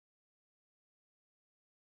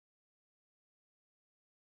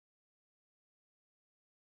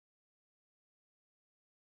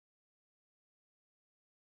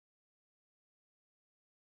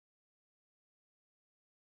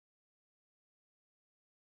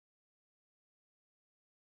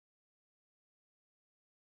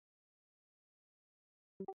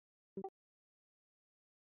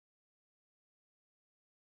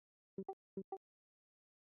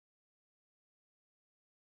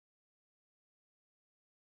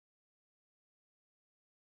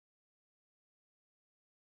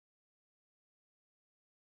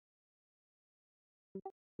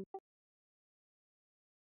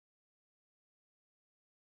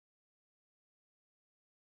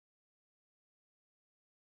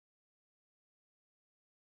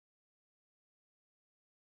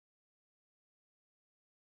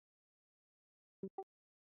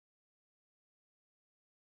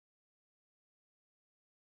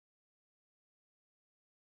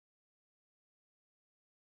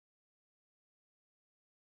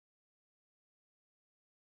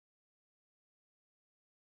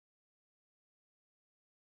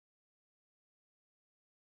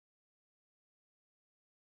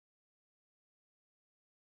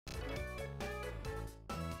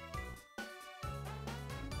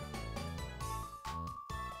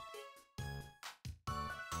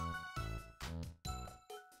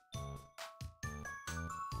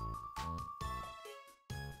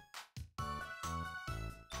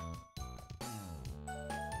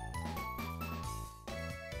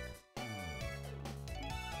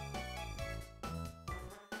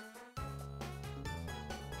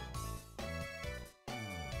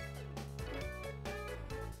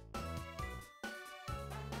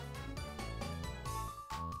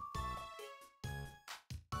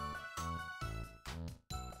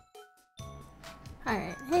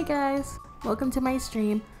Alright, hey guys, welcome to my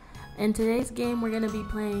stream. In today's game we're going to be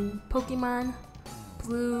playing Pokemon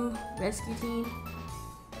Blue Rescue Team.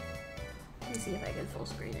 Let me see if I can full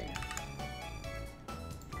screen it.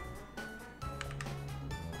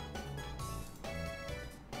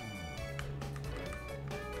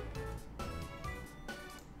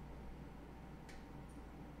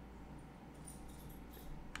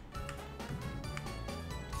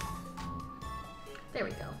 There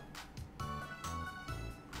we go.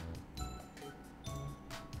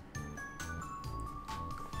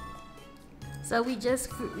 So we just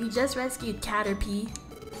rescued Caterpie.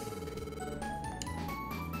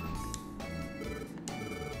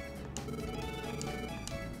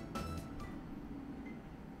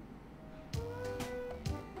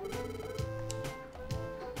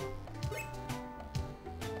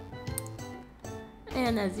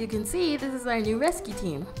 And as you can see, this is our new rescue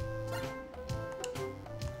team.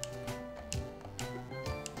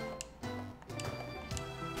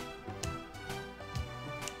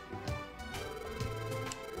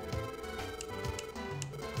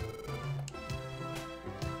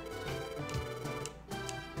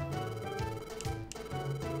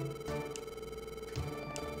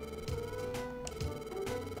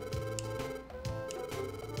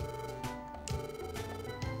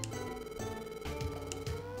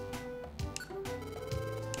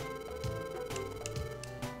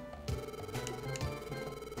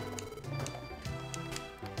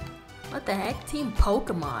 What the heck? Team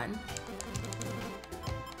Pokemon?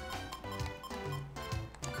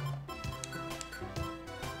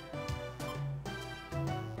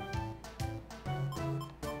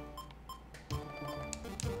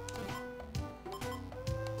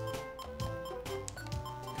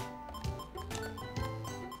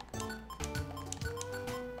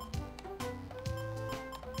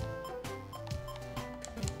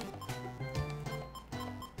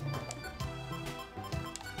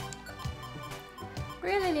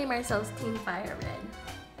 We're gonna name ourselves Team Fire Red.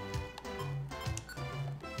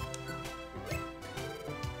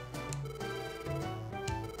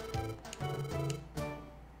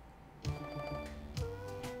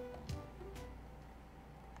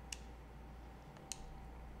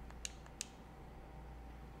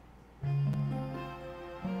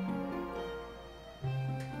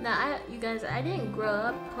 Now, you guys, I didn't grow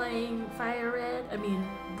up playing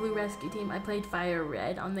Blue Rescue Team. I played Fire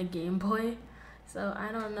Red on the Game Boy. So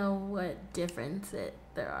I don't know what difference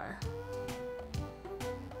there are.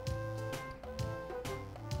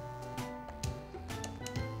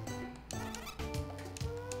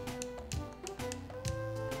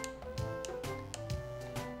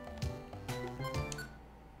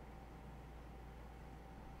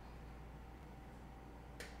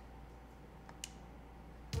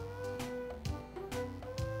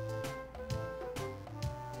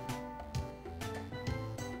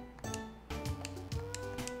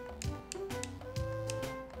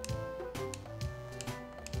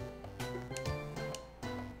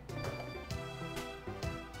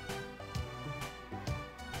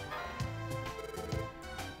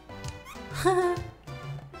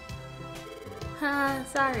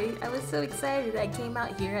 Sorry, I was so excited I came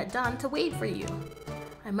out here at dawn to wait for you.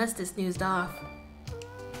 I must have snoozed off.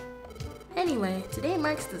 Anyway, today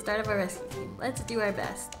marks the start of our rescue team. Let's do our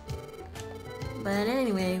best. But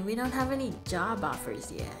anyway, we don't have any job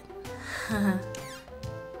offers yet.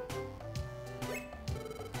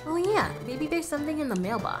 Oh yeah, maybe there's something in the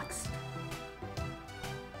mailbox.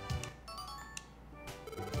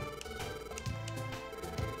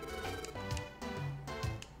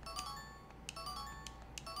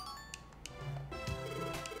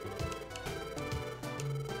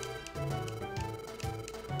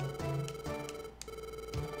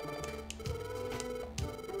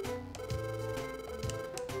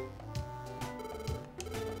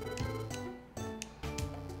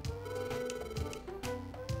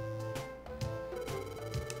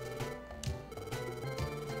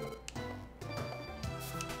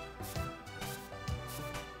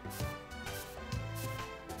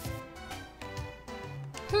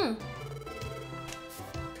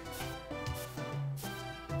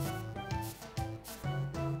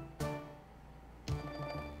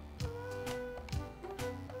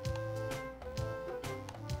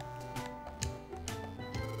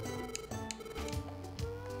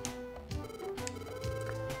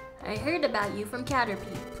 I heard about you from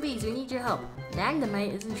Caterpie. Please, we need your help.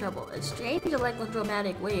 Magnemite is in trouble. A strange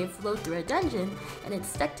electrodramatic wave flowed through a dungeon, and it's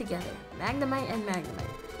stuck together. Magnemite and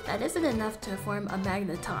Magnemite. That isn't enough to form a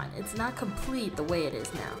magneton. It's not complete the way it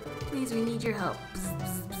is now. Please, we need your help. Bzz,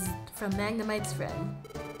 bzz, bzz, from Magnemite's friend.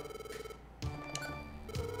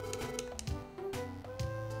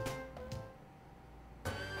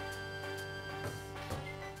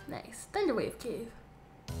 Nice. Thunderwave Cave.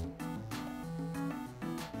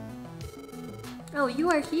 Oh, you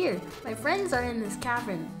are here. My friends are in this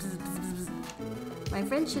cavern. Bzz, bzz, bzz, bzz. My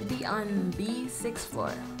friends should be on B6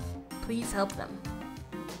 floor. Please help them.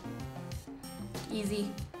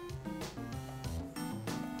 Easy.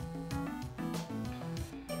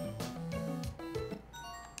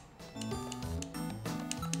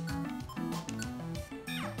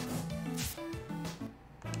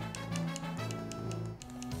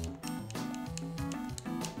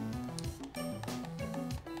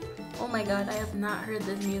 Oh my god, I have not heard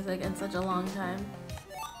this music in such a long time.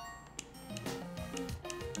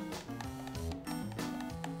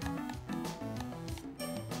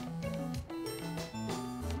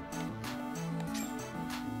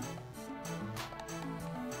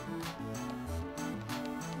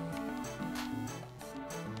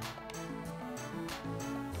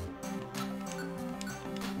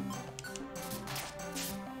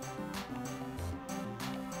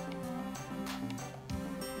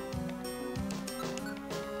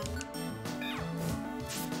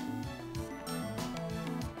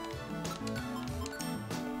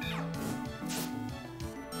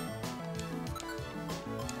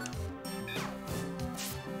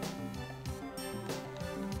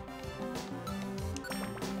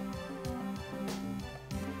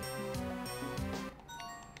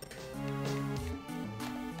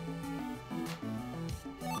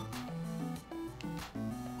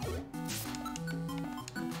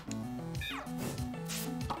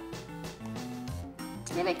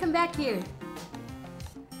 Damn it, come back here.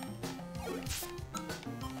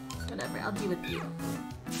 Whatever, I'll deal with you.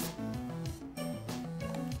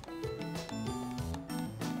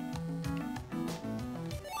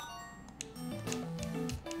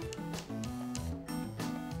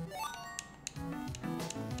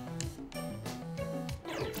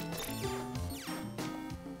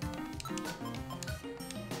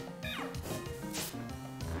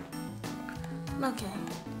 Okay.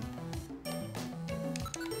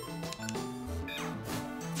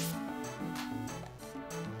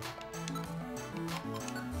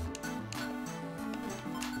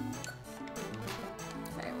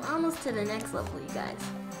 Alright, we're almost to the next level, you guys.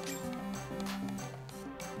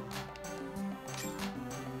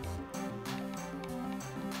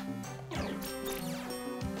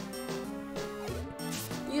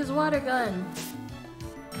 Use water gun.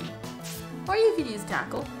 Or you could use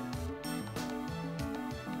tackle.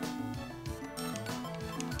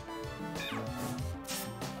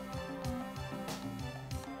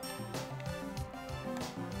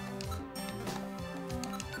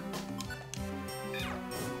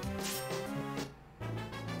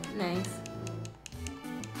 Nice.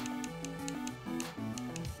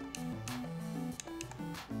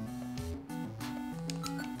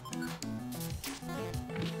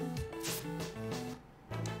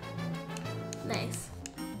 Nice.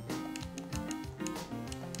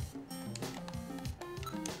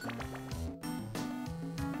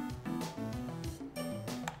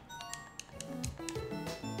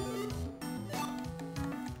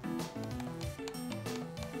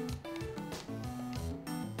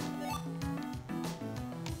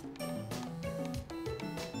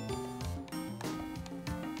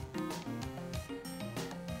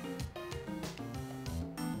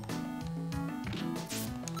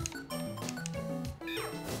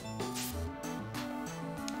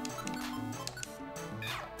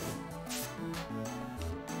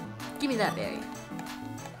 Give me that berry.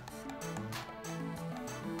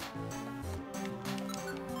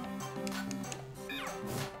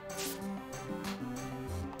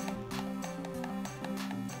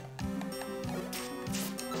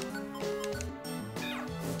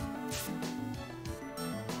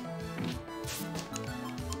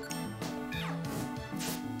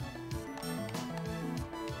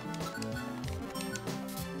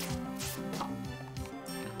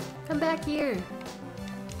 Come back here.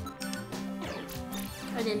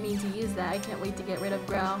 I didn't mean to use that. I can't wait to get rid of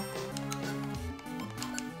Growl.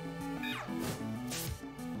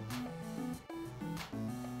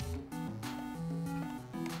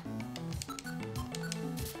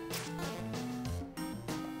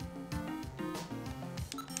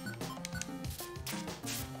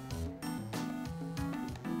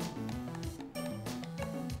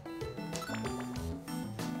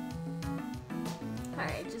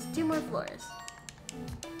 Alright, just 2 more floors.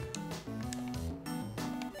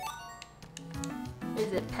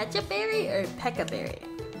 Is it Pecha Berry or Pekka Berry?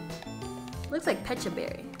 Looks like Pecha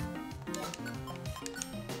Berry.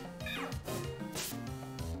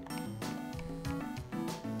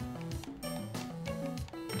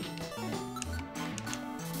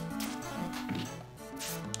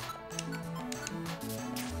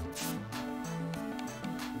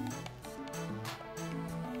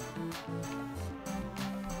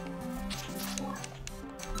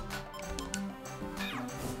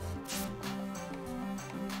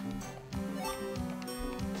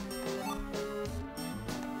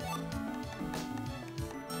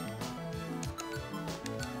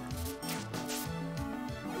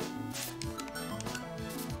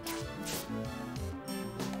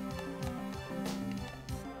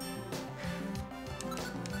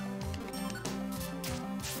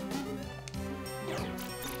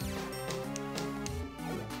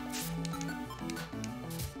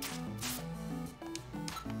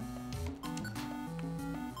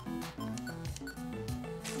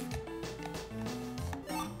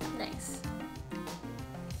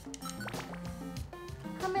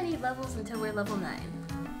 complete levels until we're level 9.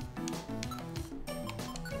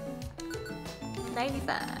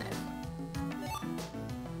 95.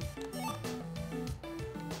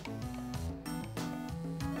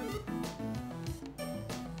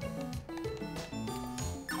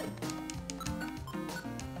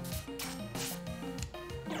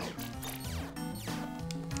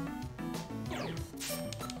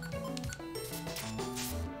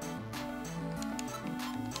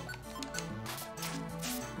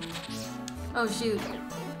 Oh shoot.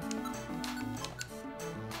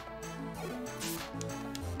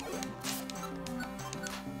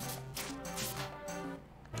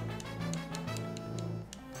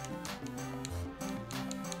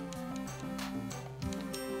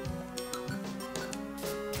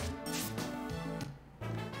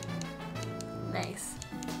 Nice.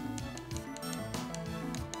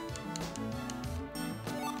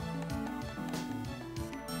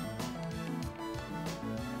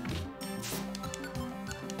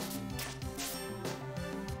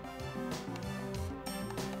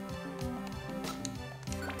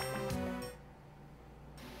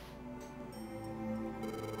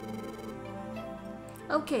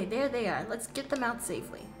 Okay, there they are. Let's get them out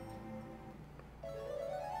safely.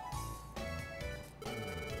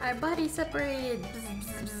 Our bodies separated. Bzz,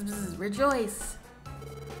 bzz, bzz, bzz. Rejoice.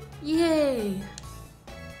 Yay.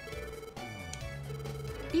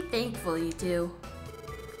 Be thankful, you two.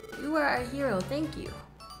 You are our hero, thank you.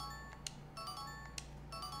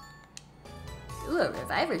 Ooh, a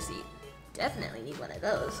reviver seat. Definitely need one of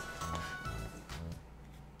those.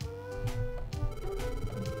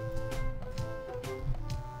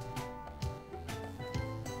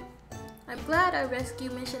 I'm glad our rescue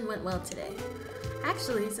mission went well today.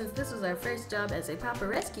 Actually, since this was our first job as a proper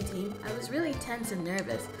rescue team, I was really tense and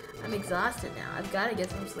nervous. I'm exhausted now. I've got to get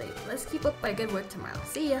some sleep. Let's keep up our good work tomorrow.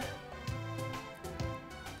 See ya!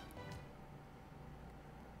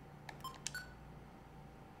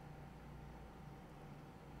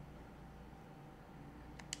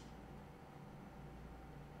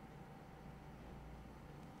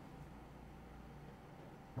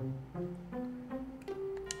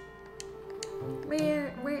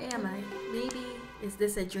 Where am I? Maybe, is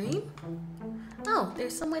this a dream? Oh,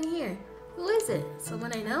 there's someone here. Who is it?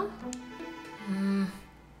 Someone I know?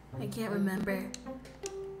 I can't remember.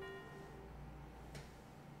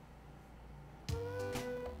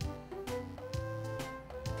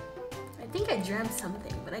 I think I dreamt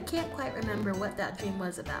something, but I can't quite remember what that dream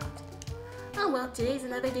was about. Oh well, today's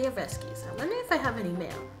another day of rescues. I wonder if I have any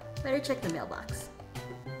mail. Better check the mailbox.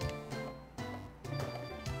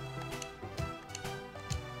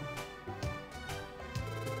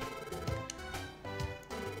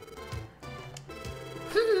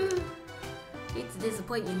 Hate to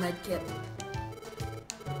disappoint you, Mudkip.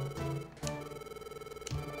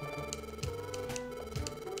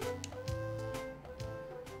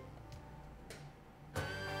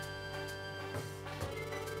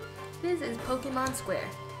 This is Pokemon Square.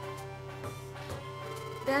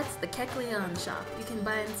 That's the Kecleon shop. You can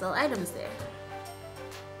buy and sell items there.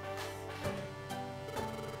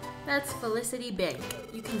 That's Felicity Bank.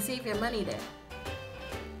 You can save your money there.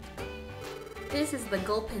 This is the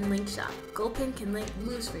Gulpin Link shop. Gulpin can link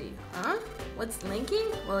moves for you. Huh? What's linking?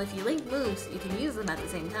 Well, if you link moves, you can use them at the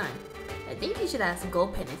same time. I think you should ask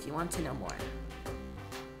Gulpin if you want to know more.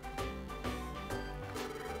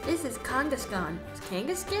 This is Kangaskhan. Is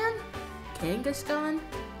Kangaskhan? Kangaskhan?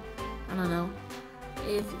 I don't know.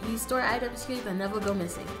 If you store items here, they'll never go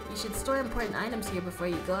missing. You should store important items here before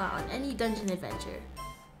you go out on any dungeon adventure.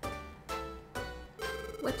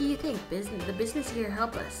 What do you think? The business here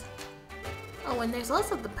help us. Oh, and there's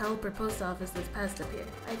also the Pelipper post office that's passed up here.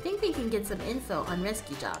 I think we can get some info on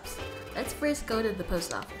rescue jobs. Let's first go to the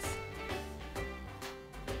post office.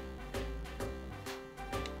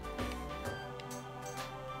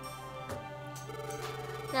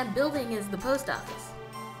 That building is the post office.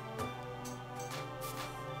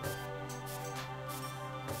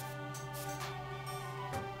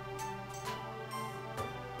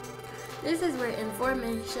 This is where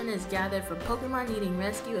information is gathered from Pokemon needing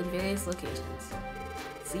rescue in various locations.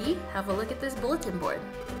 See? Have a look at this bulletin board.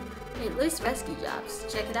 It lists rescue jobs.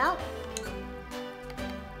 Check it out.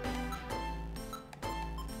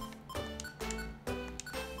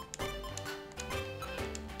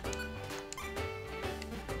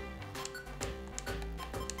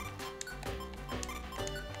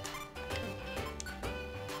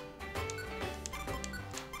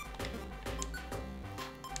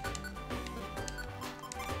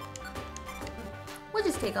 We'll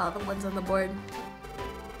just take all the ones on the board.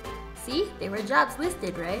 See? There were jobs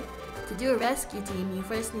listed, right? To do a rescue team, you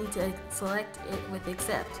first need to select it with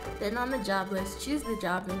accept. Then on the job list, choose the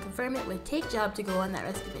job and confirm it with take job to go on that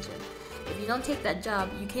rescue mission. If you don't take that job,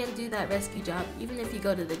 you can't do that rescue job even if you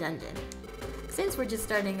go to the dungeon. Since we're just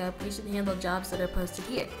starting up, we should handle jobs that are posted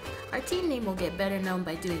here. Our team name will get better known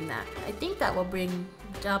by doing that. I think that will bring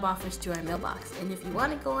job offers to our mailbox. And if you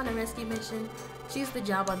want to go on a rescue mission, choose the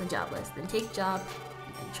job on the job list, then take job,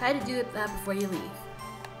 and try to do that before you leave.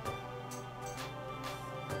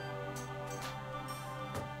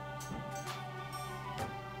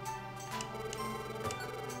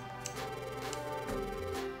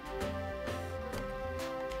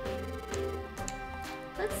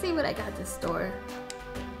 Let's see what I got to store.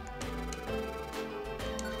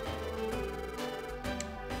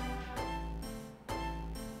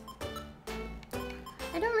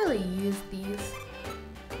 I don't really use these.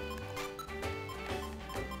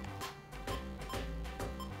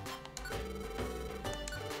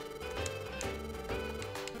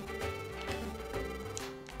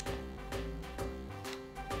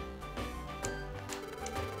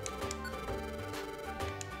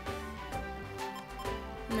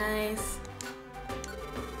 Nice.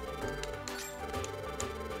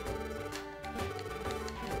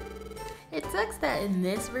 It sucks that in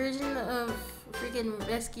this version of freaking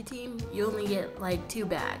rescue team, you only get like 2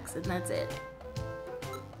 bags and that's it.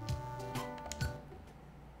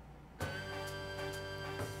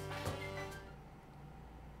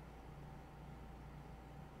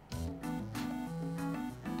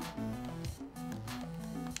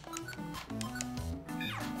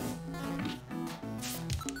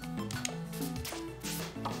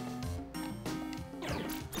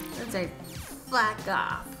 Let's say flack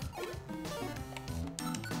off.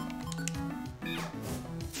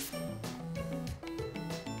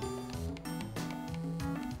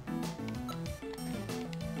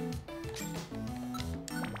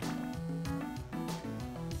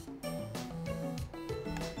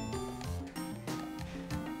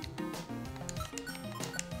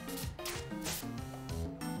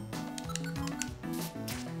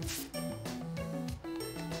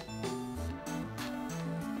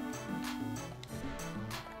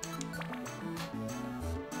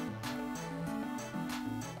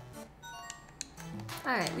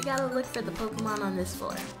 Alright, we gotta look for the Pokemon on this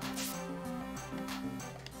floor.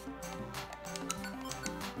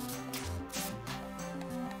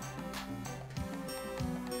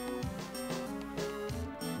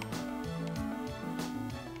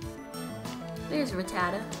 There's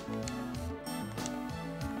Rattata.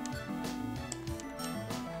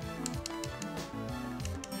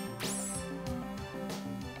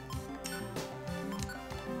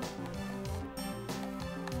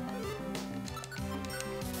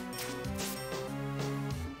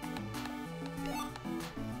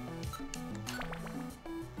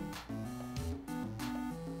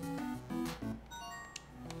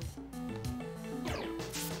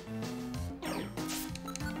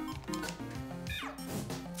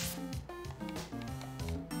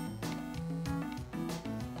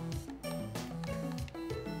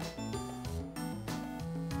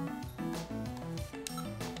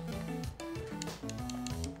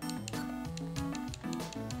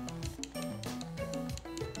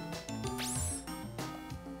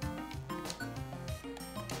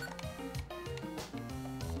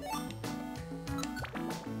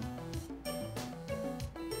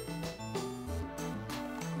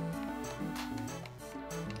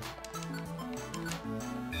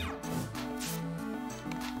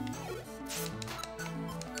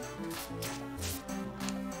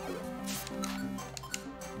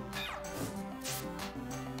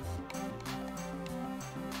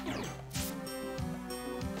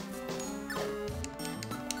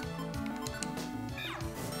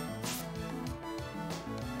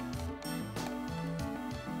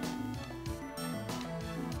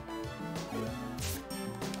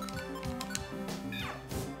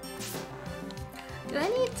 Do I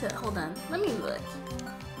need to, hold on, let me look.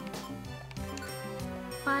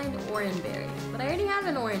 Find Oranberry, but I already have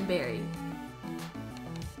an Oranberry.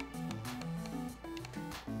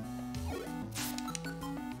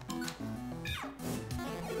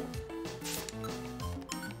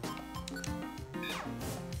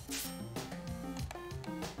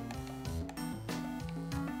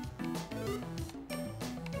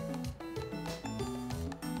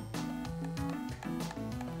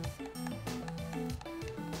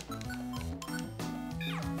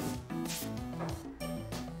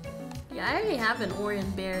 Yeah, I already have an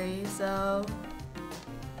Oranberry, so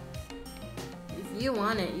if you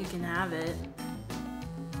want it, you can have it.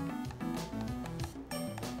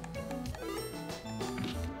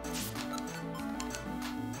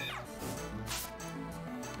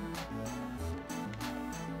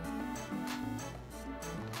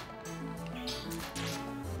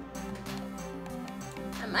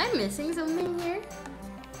 Am I missing something here?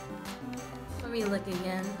 Let me look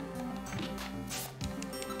again.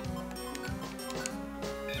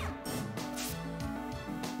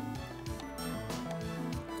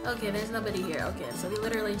 Okay, there's nobody here. Okay, so we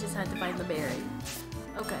literally just had to find the berry.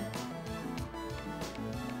 Okay.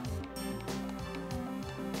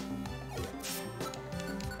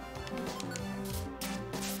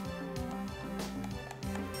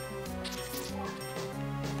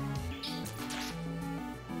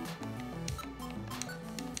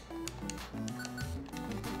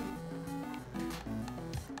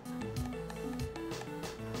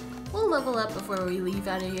 We'll level up before we leave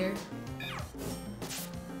out of here.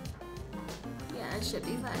 Yeah, it should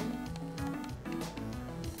be fine.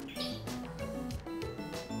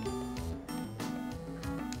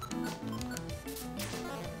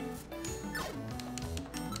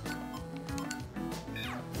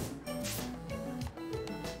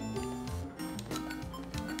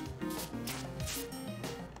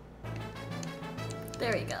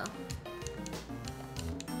 There we go.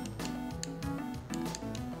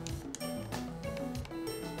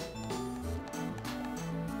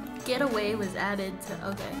 Getaway was added to,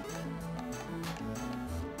 okay.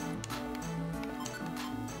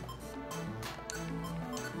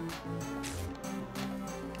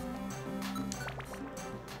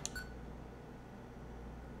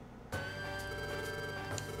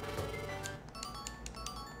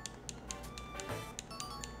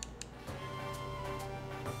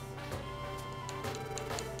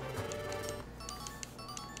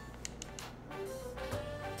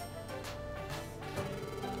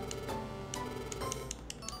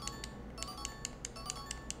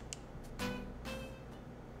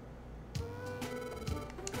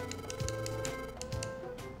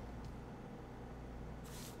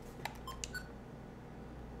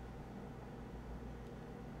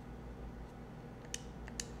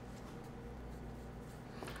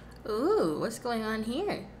 Ooh, what's going on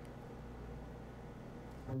here?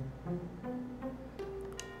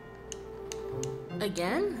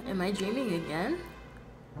 Again? Am I dreaming again?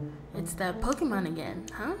 It's that Pokemon again,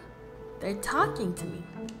 huh? They're talking to me.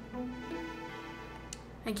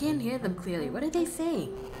 I can't hear them clearly. What are they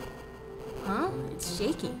saying? Huh? It's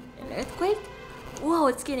shaking. An earthquake? Whoa,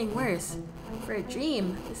 it's getting worse. For a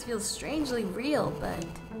dream, this feels strangely real, but...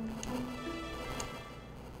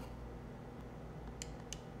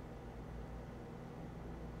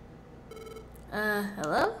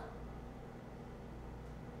 hello?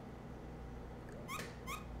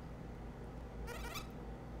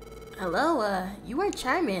 Hello, you are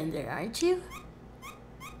Charmander, aren't you?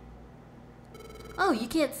 Oh, you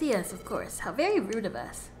can't see us, of course. How very rude of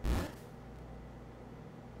us.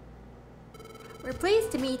 We're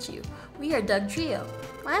pleased to meet you. We are Doug Trio.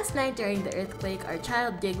 Last night during the earthquake, our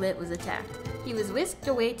child Diglett was attacked. He was whisked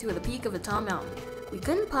away to the peak of a tall mountain. We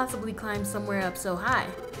couldn't possibly climb somewhere up so high.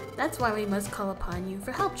 That's why we must call upon you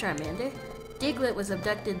for help, Charmander. Diglett was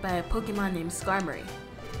abducted by a Pokemon named Skarmory.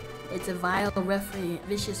 It's a vile,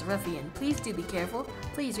 vicious ruffian. Please do be careful.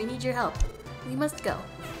 Please, we need your help. We must go.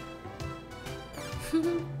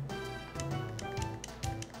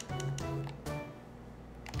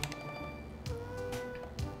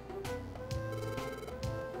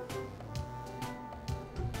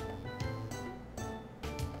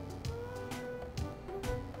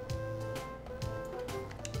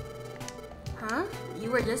 Huh?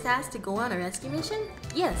 You were just asked to go on a rescue mission?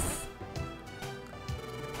 Yes.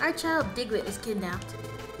 Our child Diglett was kidnapped.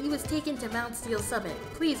 He was taken to Mount Steel Summit.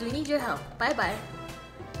 Please, we need your help. Bye-bye.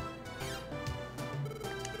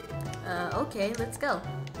 Okay, let's go.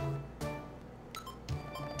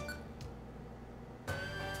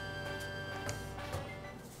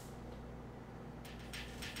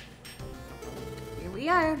 Here we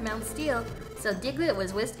are, Mount Steel. So Diglett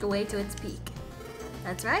was whisked away to its peak.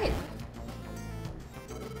 That's right.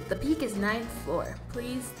 The peak is 9th floor.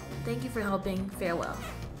 Please, thank you for helping. Farewell.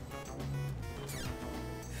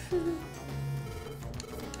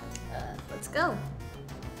 Let's go.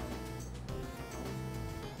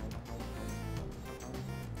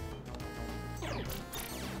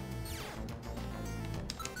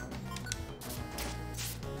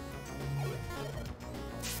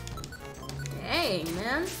 Dang,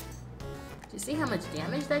 man. Did you see how much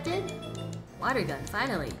damage that did? Water gun,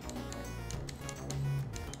 finally.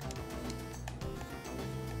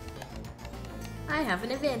 I have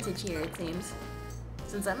an advantage here, it seems,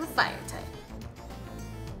 since I'm a fire type.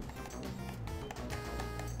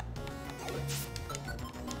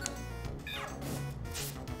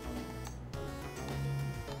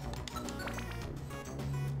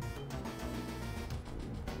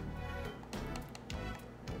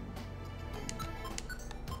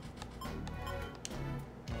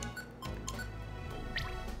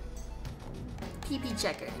 PP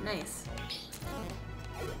checker. Nice.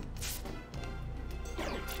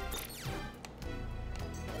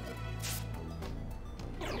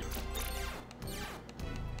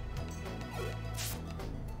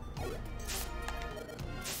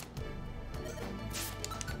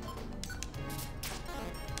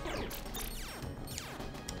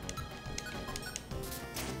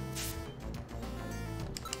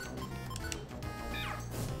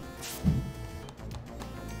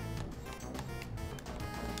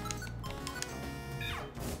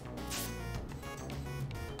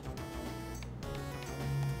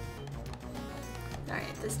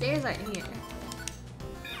 Alright, the stairs aren't here.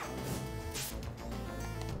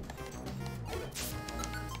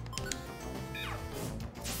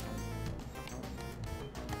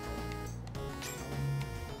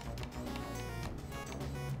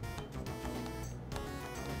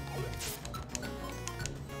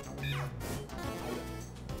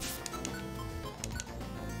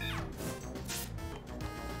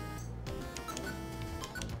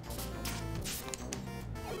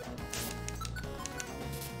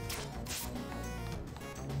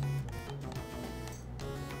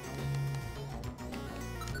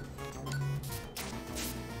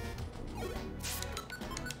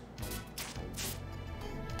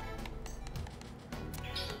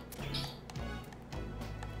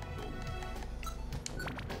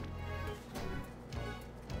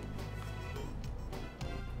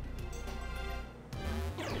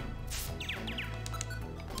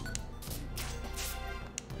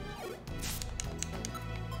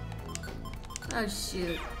 Oh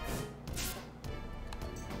shoot.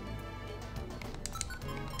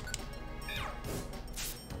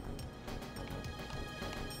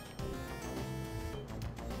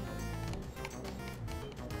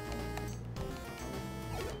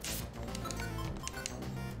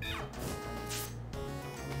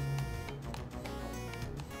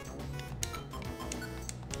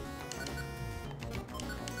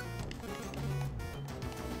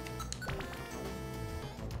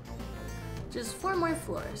 Just 4 more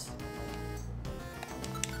floors.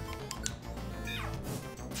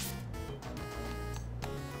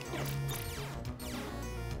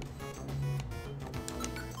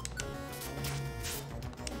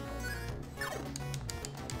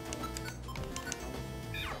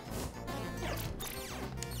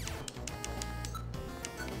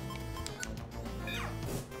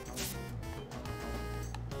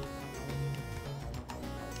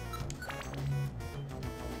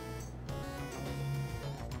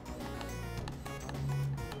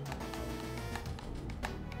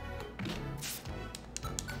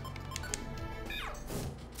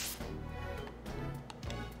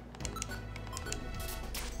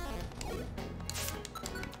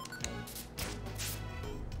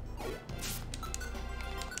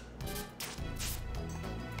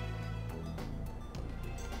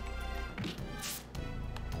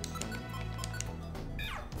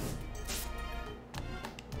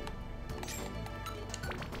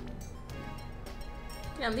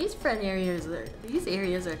 Damn, these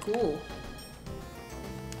areas are cool.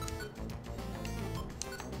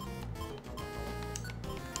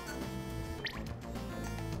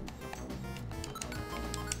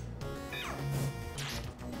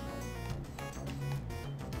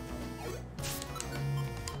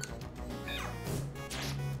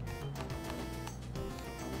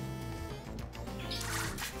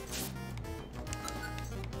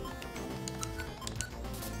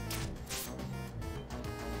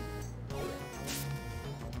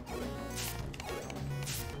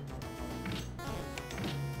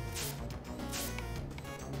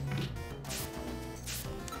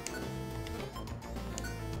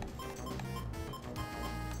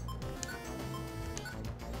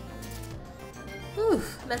 Whew,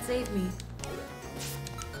 that saved me.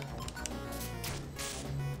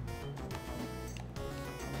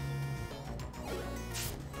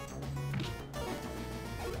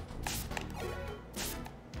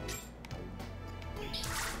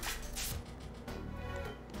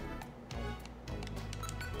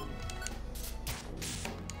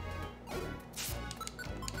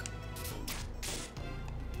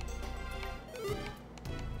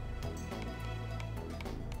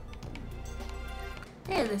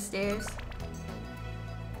 Here are the stairs.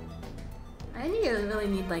 I really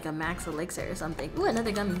need like a max elixir or something. Ooh,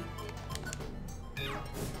 another gummy.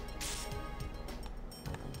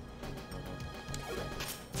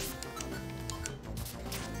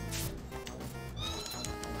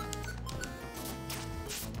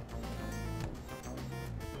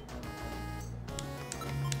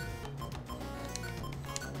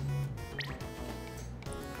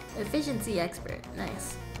 Efficiency expert,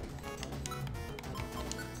 nice.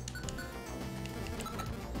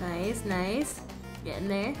 Nice, nice. Getting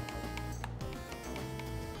there.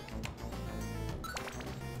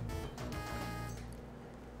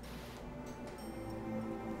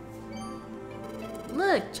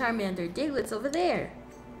 Look, Charmander, Diglett's over there.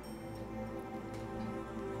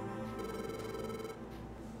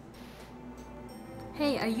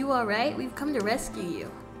 Hey, are you alright? We've come to rescue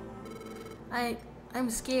you. I'm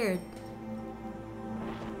scared.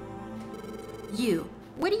 You,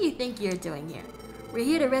 what do you think you're doing here? We're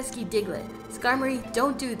here to rescue Diglett. Skarmory,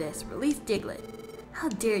 don't do this. Release Diglett. How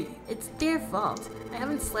dare you? It's their fault. I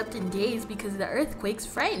haven't slept in days because the earthquakes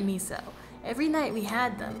frightened me so. Every night we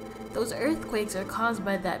had them. Those earthquakes are caused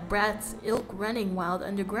by that brat's ilk running wild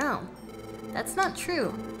underground. That's not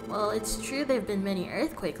true. Well, it's true there have been many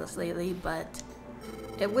earthquakes lately, but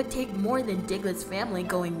it would take more than Diglett's family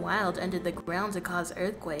going wild under the ground to cause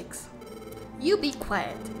earthquakes. You be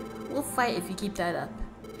quiet. We'll fight if you keep that up.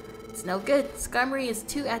 It's no good. Skarmory is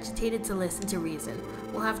too agitated to listen to reason.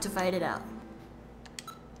 We'll have to fight it out.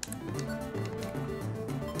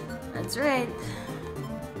 That's right.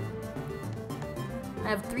 I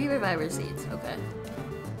have 3 reviver seeds. Okay.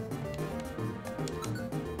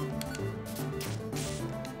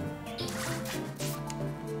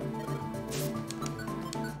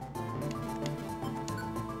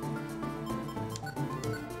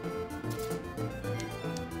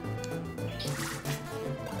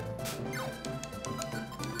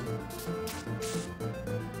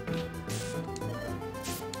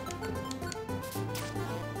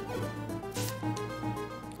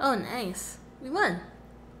 Oh, nice. We won.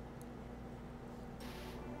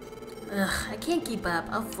 Ugh, I can't keep up.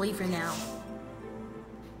 I'll flee for now.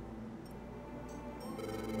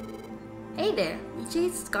 Hey there, we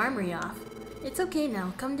chased Skarmory off. It's okay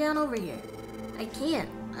now. Come down over here. I can't.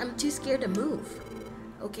 I'm too scared to move.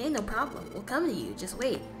 Okay, no problem. We'll come to you. Just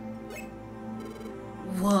wait.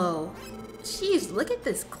 Whoa. Jeez, look at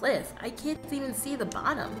this cliff. I can't even see the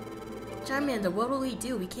bottom. Charmander, what will we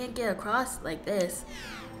do? We can't get across like this.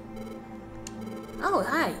 Oh,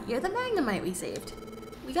 hi. You're the Magnemite we saved.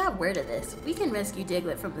 We got word of this. We can rescue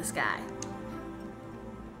Diglett from the sky.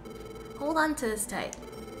 Hold on to us tight.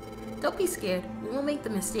 Don't be scared. We won't make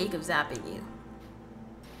the mistake of zapping you.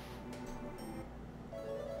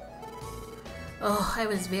 Oh, I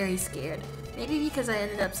was very scared. Maybe because I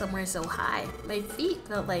ended up somewhere so high. My feet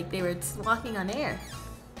felt like they were walking on air.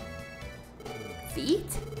 Feet?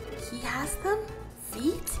 He has them?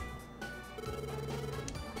 Feet?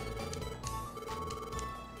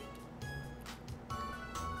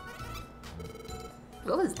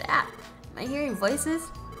 What was that? Am I hearing voices?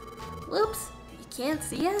 Whoops, you can't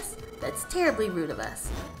see us? That's terribly rude of us.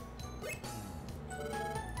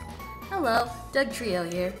 Hello, Doug Trio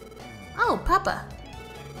here. Oh, Papa.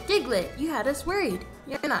 Diglett, you had us worried.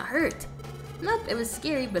 You're not hurt. Nope, it was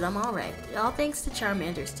scary, but I'm alright. All thanks to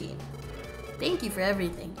Charmander's team. Thank you for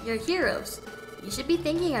everything. You're heroes. You should be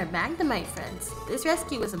thanking our Magnemite friends. This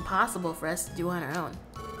rescue was impossible for us to do on our own.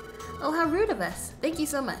 Oh, how rude of us. Thank you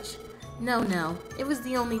so much. No, it was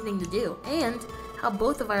the only thing to do, and how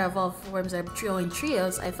both of our evolved forms are joined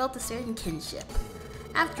trios, I felt a certain kinship.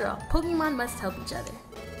 After all, Pokemon must help each other.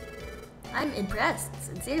 I'm impressed.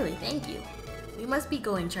 Sincerely, thank you. We must be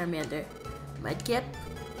going, Charmander. Mudkip,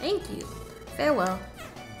 thank you. Farewell.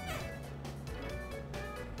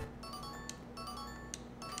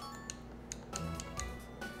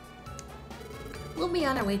 We'll be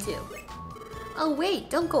on our way too. Oh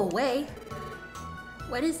wait, don't go away.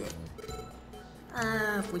 What is it?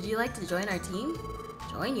 Would you like to join our team?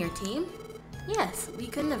 Join your team? Yes, we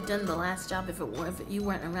couldn't have done the last job if you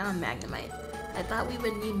weren't around, Magnemite. I thought we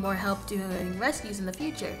would need more help doing rescues in the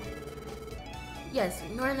future. Yes,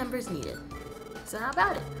 more numbers needed. So how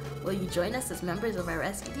about it? Will you join us as members of our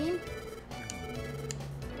rescue team?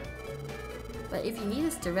 But if you need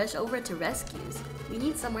us to rush over to rescues, we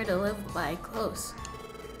need somewhere to live by close.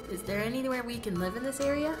 Is there anywhere we can live in this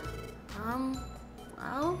area?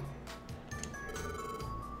 Well?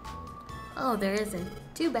 Oh, there isn't.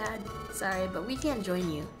 Too bad. Sorry, but we can't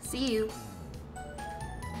join you. See you.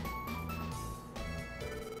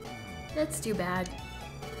 That's too bad.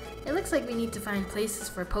 It looks like we need to find places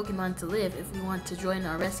for Pokemon to live if we want to join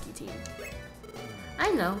our rescue team. I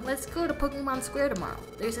know, let's go to Pokemon Square tomorrow.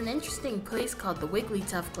 There's an interesting place called the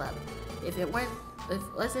Wigglytuff Club. If it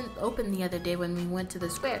wasn't open the other day when we went to the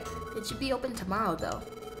square, it should be open tomorrow though.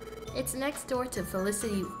 It's next door to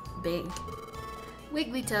Felicity Bank.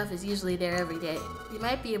 Wigglytuff is usually there every day. You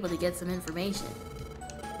might be able to get some information.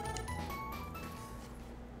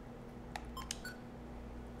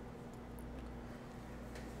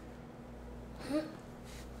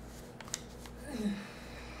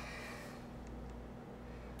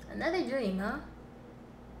 Another dream, huh?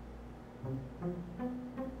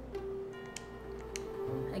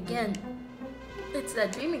 Again. It's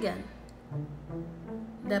that dream again.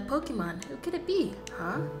 That Pokemon, who could it be?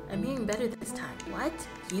 Huh? I'm hearing better this time. What?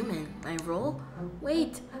 Human? My role?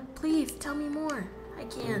 Wait, please tell me more. I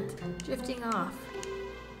can't. Drifting off.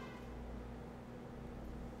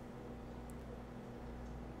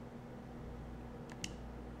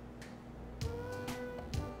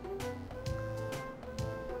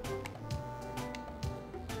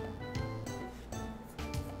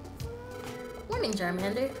 Morning,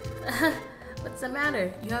 Charmander. What's the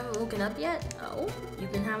matter? You haven't woken up yet? Oh?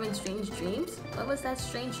 You've been having strange dreams? What was that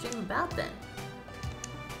strange dream about then?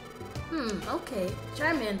 Okay.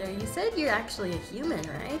 Charmander, you said you're actually a human,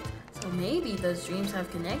 right? So maybe those dreams have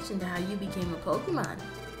connection to how you became a Pokemon.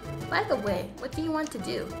 By the way, what do you want to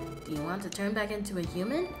do? Do you want to turn back into a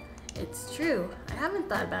human? It's true. I haven't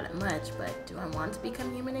thought about it much, but do I want to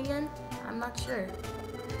become human again? I'm not sure.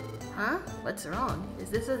 Huh? What's wrong? Is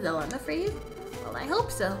this a dilemma for you? Well, I hope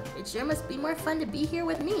so. It sure must be more fun to be here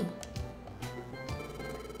with me.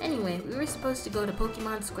 Anyway, we were supposed to go to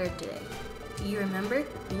Pokemon Square today. Do you remember?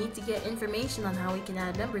 We need to get information on how we can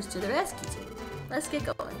add members to the rescue team. Let's get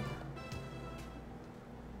going.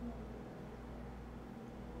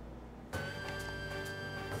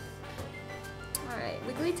 Alright,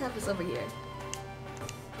 Wigglytuff is over here.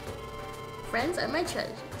 Friends are my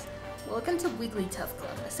treasures. Welcome to Wigglytuff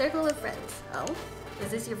Club, a circle of friends. Oh? Is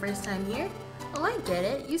this your first time here? Oh, I get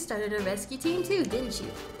it. You started a rescue team too, didn't you?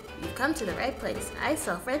 You've come to the right place. I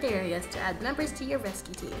sell friend areas to add members to your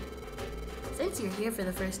rescue team. Since you're here for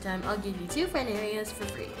the first time, I'll give you 2 friend areas for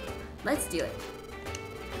free. Let's do it.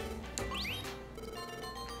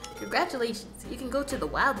 Congratulations, you can go to the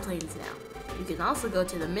Wild Plains now. You can also go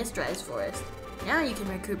to the Mistrise Forest. Now you can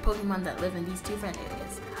recruit Pokemon that live in these 2 friend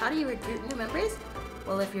areas. How do you recruit new members?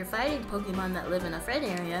 Well, if you're fighting Pokemon that live in a friend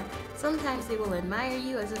area, sometimes they will admire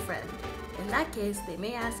you as a friend. In that case, they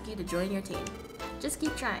may ask you to join your team. Just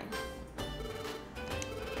keep trying.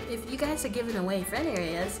 If you guys are giving away friend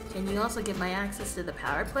areas, can you also give my access to the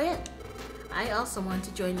power plant? I also want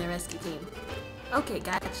to join the rescue team. Okay,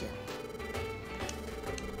 gotcha.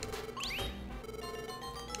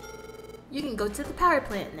 You can go to the power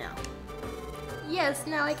plant now. Yes,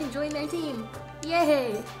 now I can join their team.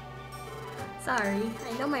 Yay! Sorry,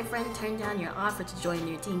 I know my friend turned down your offer to join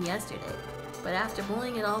your team yesterday, but after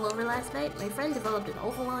mulling it all over last night, my friend developed an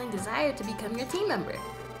overwhelming desire to become your team member.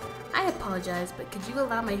 I apologize, but could you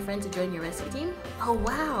allow my friend to join your rescue team? Oh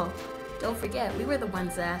wow! Don't forget, we were the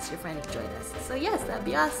ones that asked your friend to join us, so yes, that'd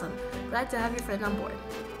be awesome. Glad to have your friend on board.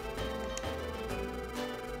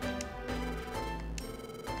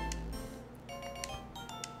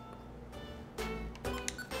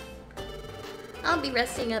 I'll be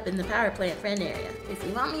resting up in the power plant friend area. If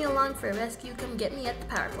you want me along for a rescue, come get me at the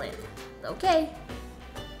power plant. Okay.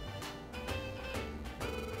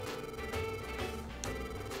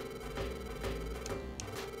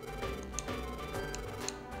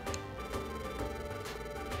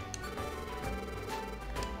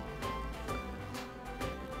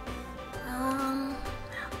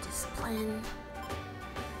 Discipline.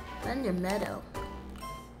 Thunder Meadow.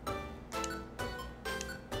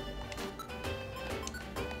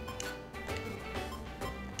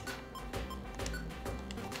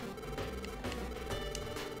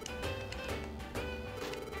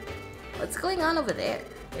 What's going on over there?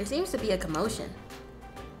 There seems to be a commotion.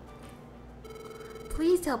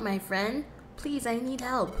 Please help my friend. Please, I need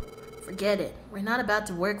help. Forget it. We're not about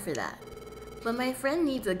to work for that. But my friend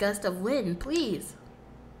needs a gust of wind, please.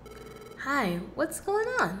 Hi, what's going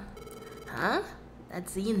on? Huh? That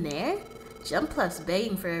scene there? Jumpluff's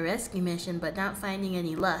begging for a rescue mission but not finding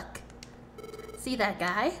any luck. See that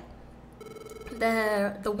guy?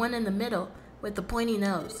 The one in the middle with the pointy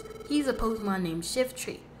nose. He's a Pokemon named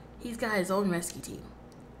Shiftry. He's got his own rescue team.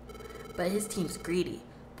 But his team's greedy.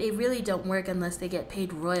 They really don't work unless they get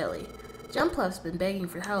paid royally. Jumpluff's been begging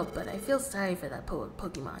for help, but I feel sorry for that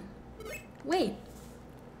Pokemon. Wait.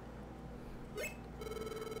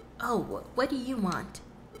 Oh, what do you want?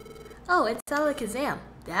 Oh, it's Alakazam.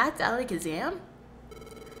 That's Alakazam?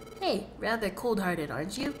 Hey, rather cold-hearted,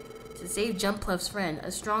 aren't you? To save Jumpluff's friend,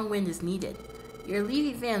 a strong wind is needed. Your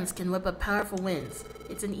Leafy fans can whip up powerful winds.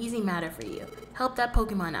 It's an easy matter for you. Help that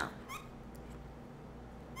Pokemon out.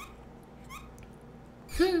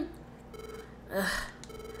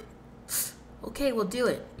 Okay, we'll do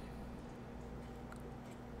it.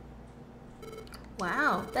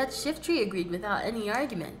 Wow, that Shiftry agreed without any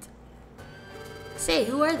argument. Say,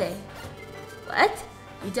 who are they? What?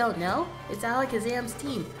 You don't know? It's Alakazam's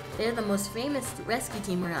team. They're the most famous rescue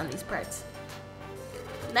team around these parts.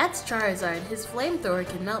 That's Charizard. His flamethrower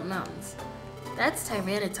can melt mountains. That's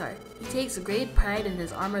Tyranitar. He takes great pride in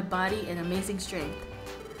his armored body and amazing strength.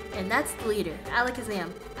 And that's the leader, Alakazam.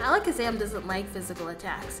 Alakazam doesn't like physical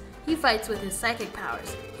attacks. He fights with his psychic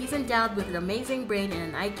powers. He's endowed with an amazing brain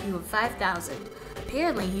and an IQ of 5,000.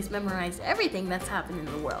 Apparently, he's memorized everything that's happened in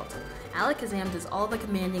the world. Alakazam does all the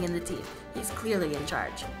commanding in the team. He's clearly in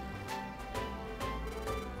charge.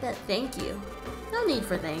 But thank you. No need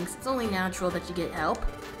for thanks. It's only natural that you get help.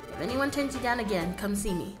 If anyone turns you down again, come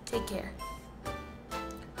see me. Take care.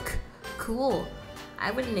 Cool.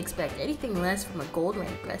 I wouldn't expect anything less from a gold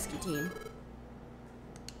rank rescue team.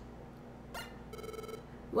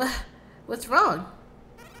 What's wrong?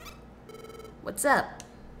 What's up?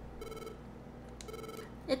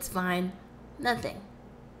 It's fine. Nothing.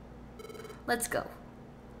 Let's go.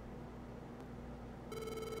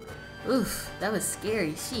 Oof, that was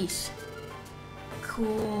scary. Sheesh.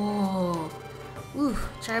 Cool. Oof,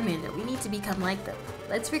 Charmander, we need to become like them.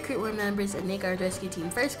 Let's recruit more members and make our rescue team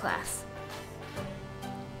first class.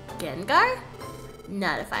 Gengar?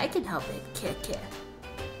 Not if I can help it. Kick.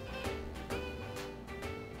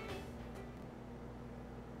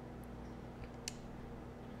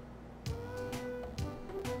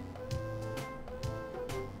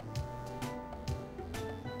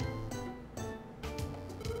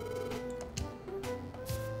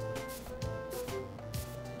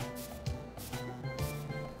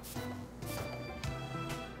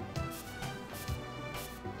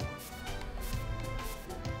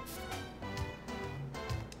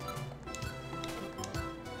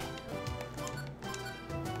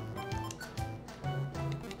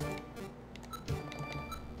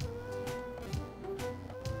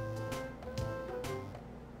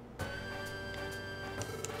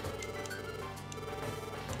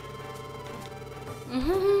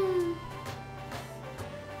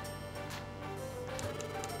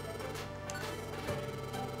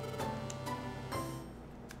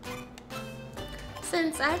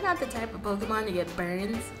 Since I'm not the type of Pokemon to get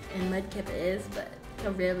burns, and Mudkip is, but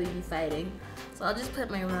he'll rarely be fighting, so I'll just put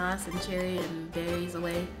my Ross and Cherry and berries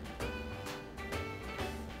away.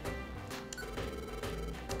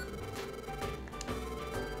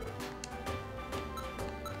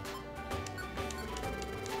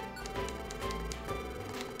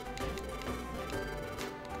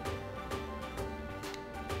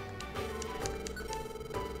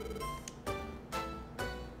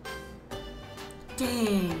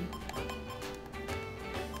 Dang.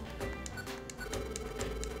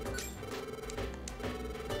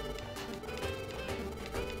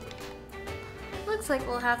 Looks like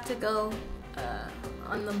we'll have to go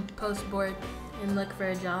on the post board and look for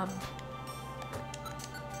a job.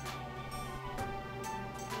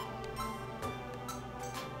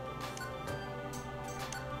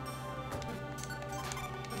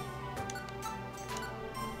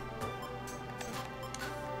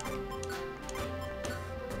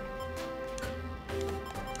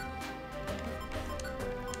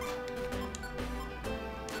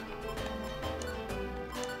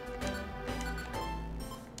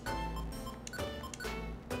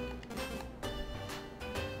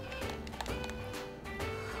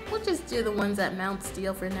 We'll just do the ones at Mount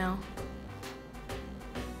Steel for now.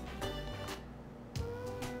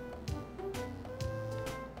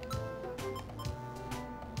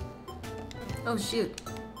 Oh shoot.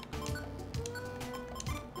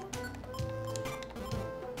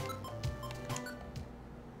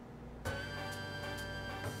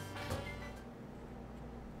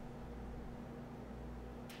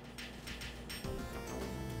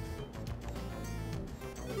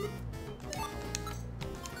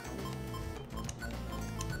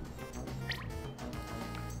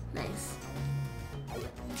 Nice.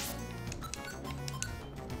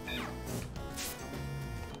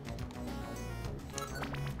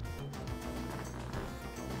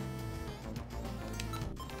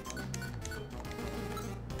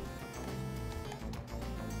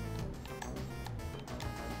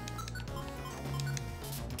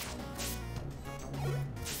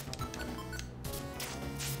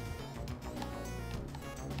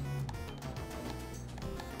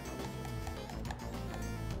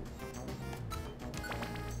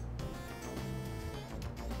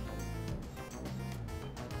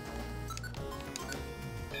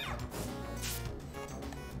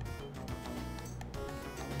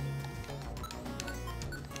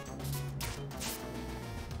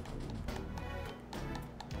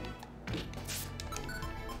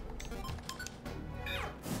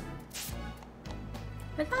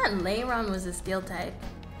 I thought Lairon was a steel type.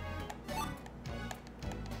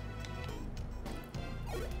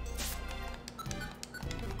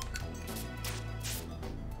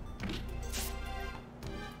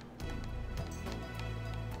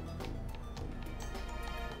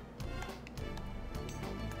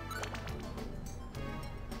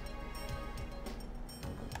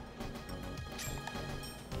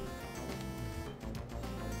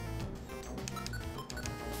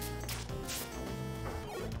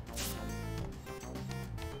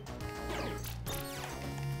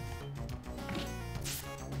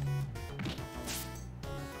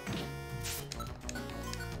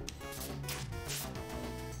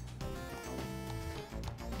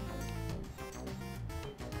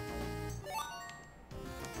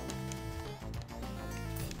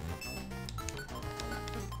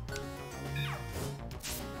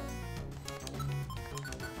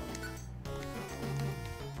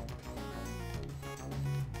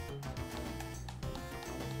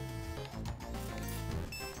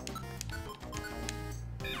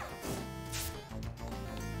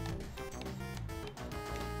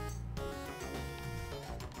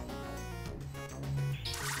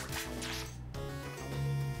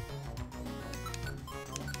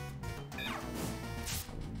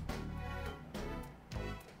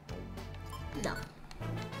 No.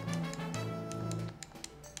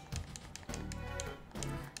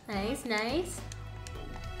 Nice, nice.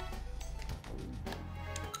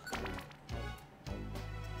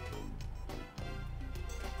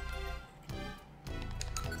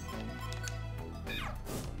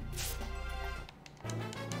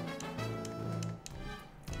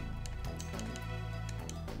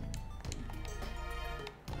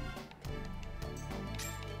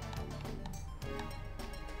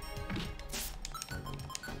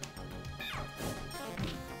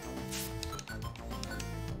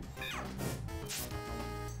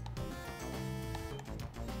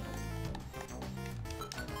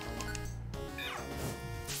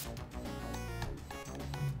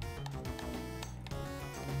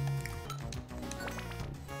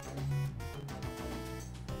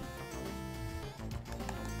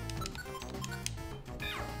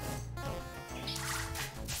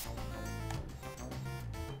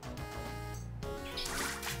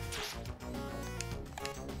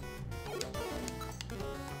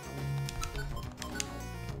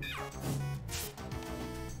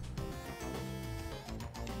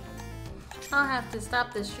 I'll have to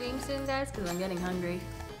stop the stream soon, guys, because I'm getting hungry.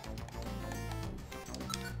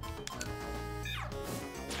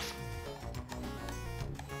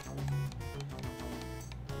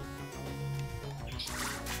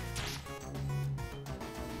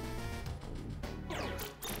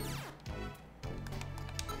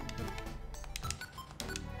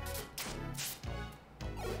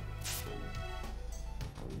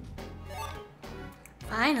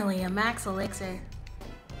 Finally, a max elixir.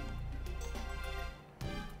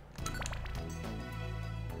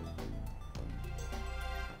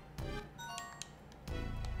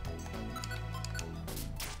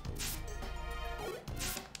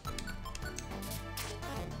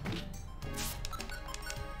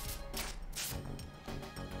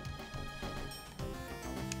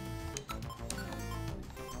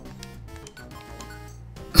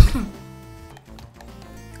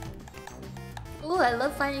 Ooh, I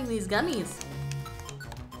love finding these gummies.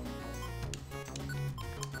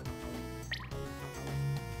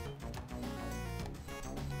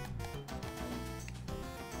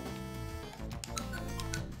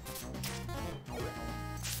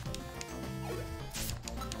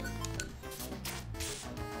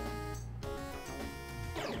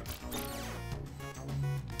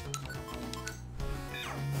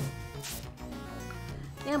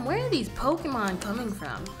 Damn, where are these Pokemon coming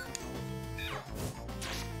from?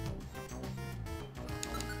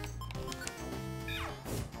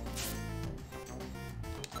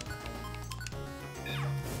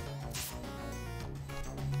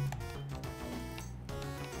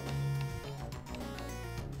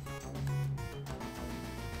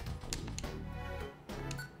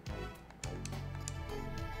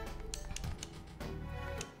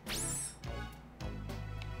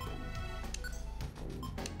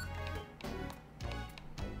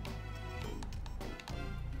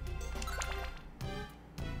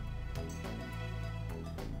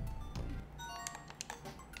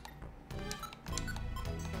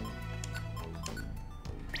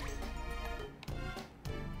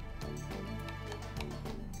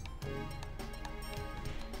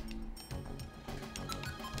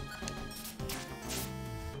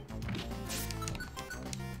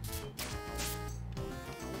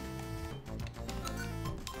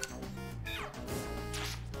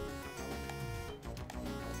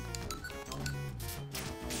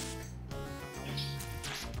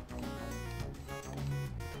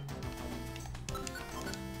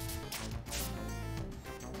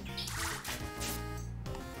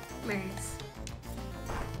 Nice.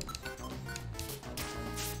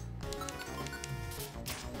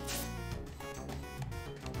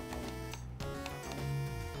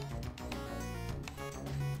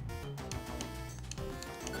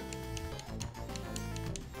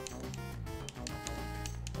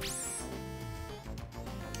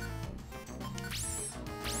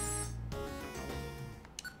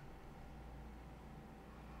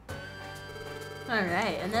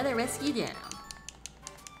 Alright, another rescue down.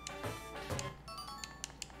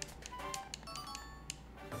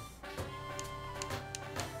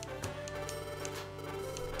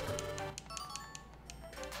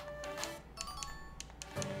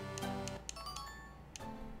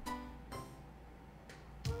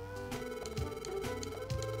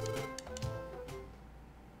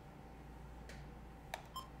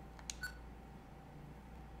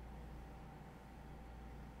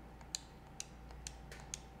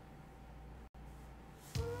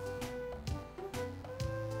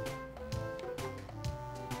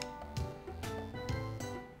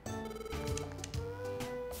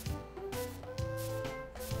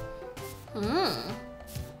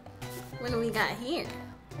 What do we got here?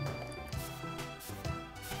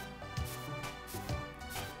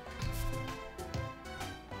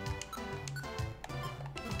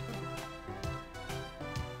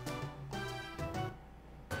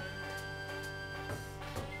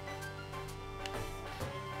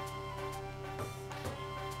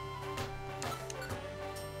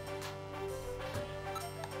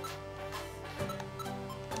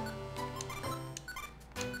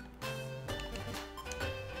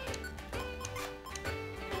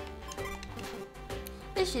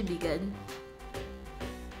 This should be good.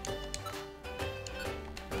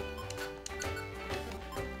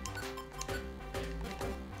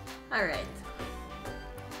 All right.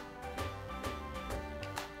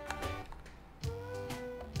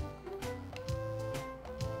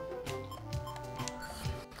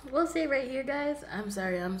 We'll say right here, guys. I'm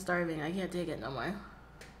sorry, I'm starving. I can't take it no more.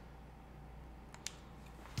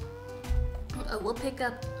 We'll pick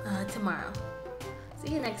up tomorrow.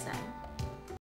 See you next time.